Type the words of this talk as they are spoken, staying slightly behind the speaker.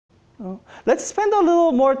Let's spend a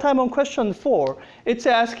little more time on question 4. It's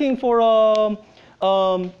asking for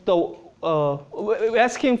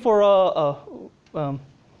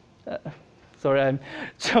sorry, I'm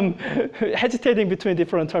hesitating between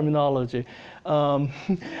different terminology.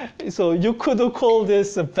 So you could call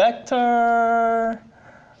this a vector,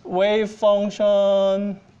 wave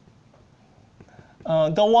function.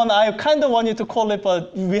 The one I kind of wanted to call it,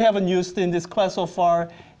 but we haven't used in this class so far,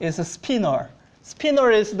 is a spinor.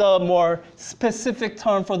 Spinor is the more specific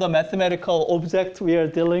term for the mathematical object we are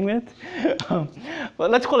dealing with. But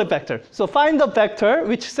let's call it vector. So find the vector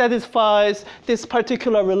which satisfies this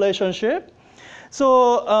particular relationship.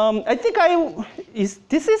 So I think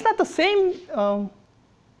this is not the same.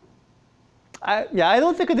 I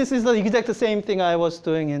don't think this is the exact same thing I was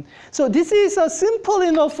doing. So this is a simple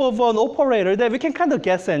enough of an operator that we can kind of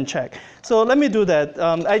guess and check. So let me do that.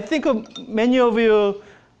 I think many of you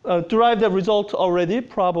derived the result already,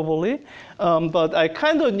 probably. But I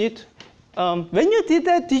kind of need, when you did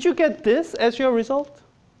that, did you get this as your result?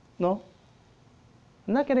 No?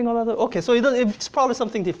 I'm not getting all of that. OK, so it's probably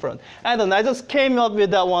something different. I don't know. I just came up with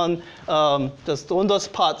that one just on the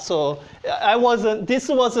spot. So this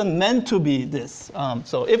wasn't meant to be this.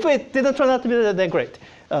 So if it didn't turn out to be that, then great.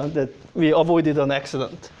 That we avoided an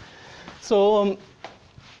accident. So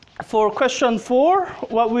for question 4,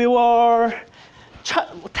 what we were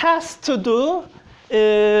tasked to do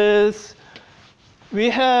is we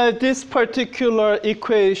had this particular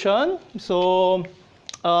equation. So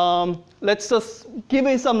let's just give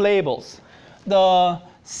it some labels. The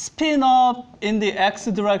spin up in the x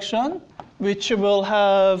direction, which will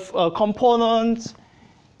have components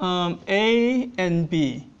a and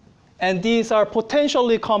b. And these are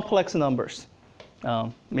potentially complex numbers.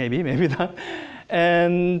 Maybe not.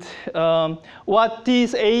 And what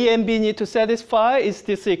these a and b need to satisfy is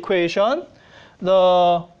this equation.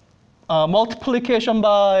 The multiplication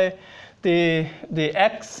by the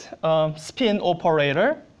x spin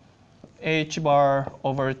operator, h bar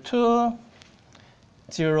over 2,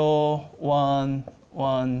 0, 1,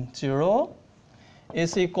 1, 0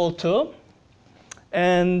 is equal to,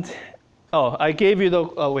 and I gave you the,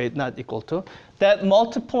 wait, not equal to, that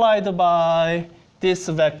multiplied by this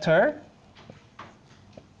vector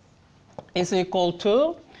is equal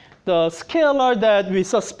to the scalar that we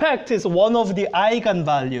suspect is one of the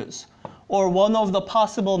eigenvalues or one of the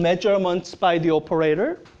possible measurements by the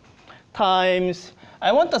operator times,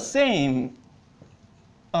 I want the same,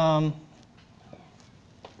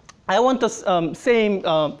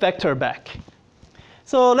 vector back.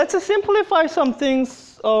 So let's simplify some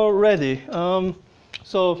things already.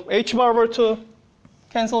 So h bar over 2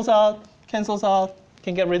 cancels out,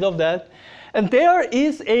 can get rid of that. And there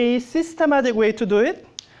is a systematic way to do it.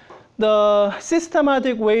 The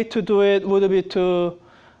systematic way to do it would be to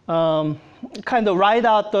kind of write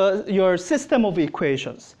out your system of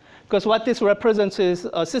equations. Because what this represents is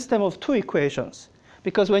a system of 2 equations.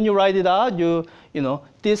 Because when you write it out, you know,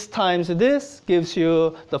 this times this gives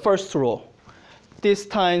you the first row. This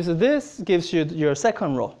times this gives you your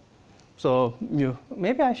second row. So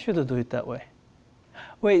maybe I should do it that way.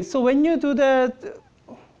 Wait, so when you do that,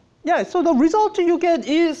 yeah, so the result you get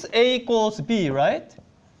is A equals B, right?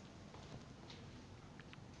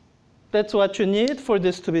 That's what you need for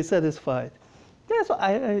this to be satisfied.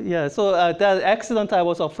 Yeah, so that accident I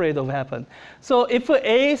was afraid of happened. So if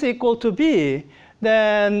A is equal to B,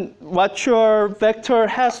 then what your vector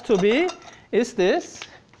has to be is this.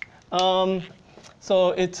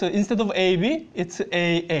 So it's instead of AB, it's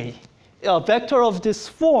AA. A vector of this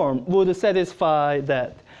form would satisfy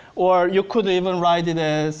that. Or you could even write it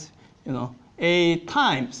as, A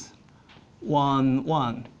times 1,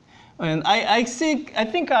 1. And I think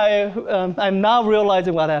I'm now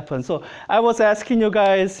realizing what happened. So I was asking you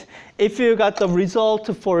guys if you got the result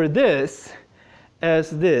for this as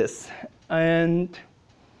this. And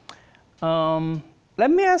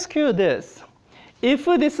let me ask you this. If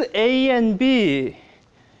this A and B,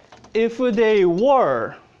 if they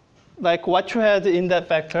were like what you had in that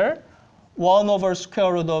vector, 1 over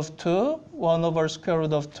square root of 2, 1 over square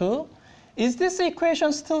root of 2, is this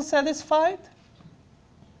equation still satisfied?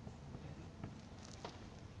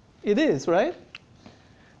 It is, right?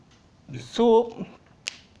 Yes. So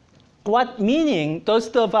what meaning does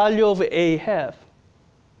the value of A have?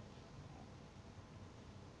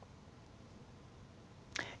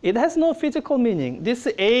 It has no physical meaning. This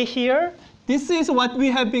A here, this is what we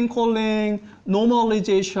have been calling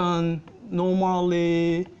normalization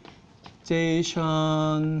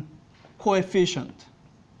coefficient.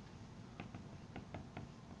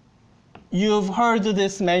 You've heard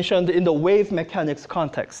this mentioned in the wave mechanics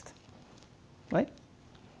context, right?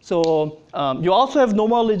 So you also have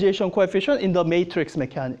normalization coefficient in the matrix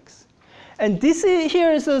mechanics. And this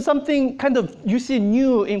here is something kind of you see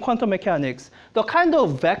new in quantum mechanics. The kind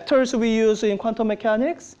of vectors we use in quantum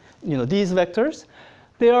mechanics, these vectors,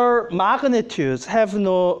 their magnitudes have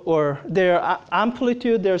no, or their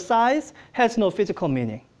amplitude, their size has no physical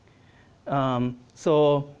meaning.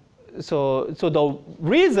 So the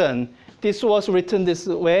reason this was written this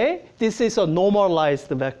way, this is a normalized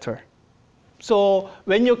vector. So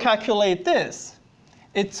when you calculate this,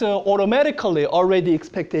 it's automatically already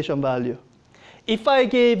expectation value. If I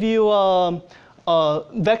gave you a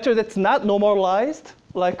vector that's not normalized,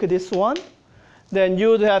 like this one, then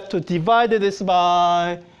you'd have to divide this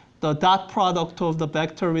by the dot product of the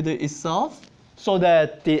vector with itself so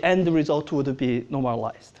that the end result would be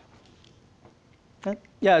normalized. Okay?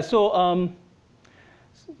 Yeah, so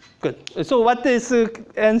good. So what this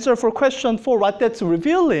answer for question 4, what that's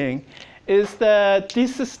revealing is that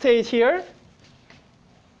this state here,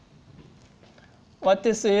 what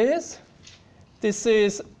this is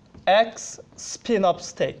X spin-up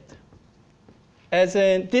state. As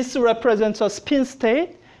in, this represents a spin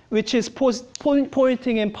state, which is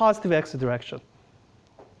pointing in positive X direction.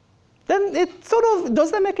 Then it sort of,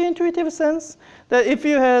 does that make intuitive sense? That if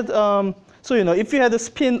you had, if you had a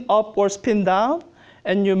spin up or spin down,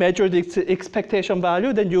 and you measure the expectation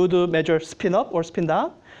value, then you would measure spin up or spin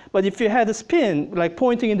down. But if you had a spin, like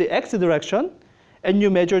pointing in the X direction, and you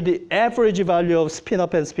measure the average value of spin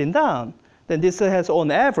up and spin down, then this has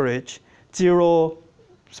on average 0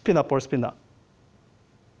 spin up or spin down.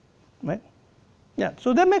 Right? Yeah,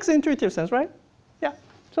 so that makes intuitive sense, right? Yeah,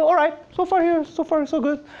 so all right, so far so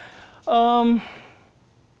good.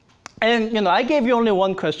 And I gave you only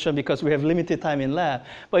one question because we have limited time in lab.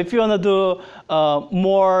 But if you want to do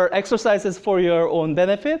more exercises for your own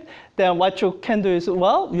benefit, then what you can do is,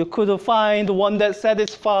 well, you could find one that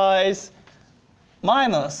satisfies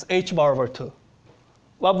minus h bar over 2.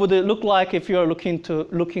 What would it look like if you're looking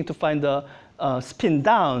to find the spin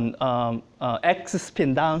down, X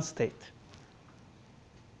spin down state?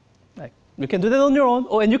 Like, you can do that on your own.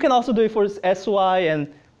 Oh, and you can also do it for SY,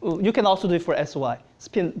 and you can also do it for SY.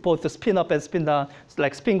 Both the spin up and spin down. It's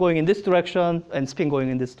like spin going in this direction and spin going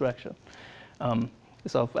in this direction.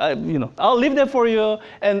 So I'll leave that for you.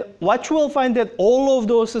 And what you will find that all of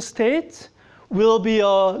those states will be a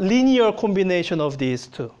linear combination of these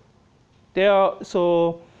two.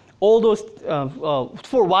 So all those,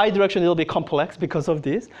 for Y direction, it'll be complex because of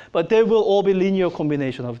this, but they will all be linear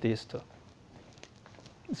combination of these two.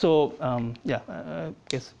 So yeah, I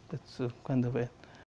guess that's kind of it.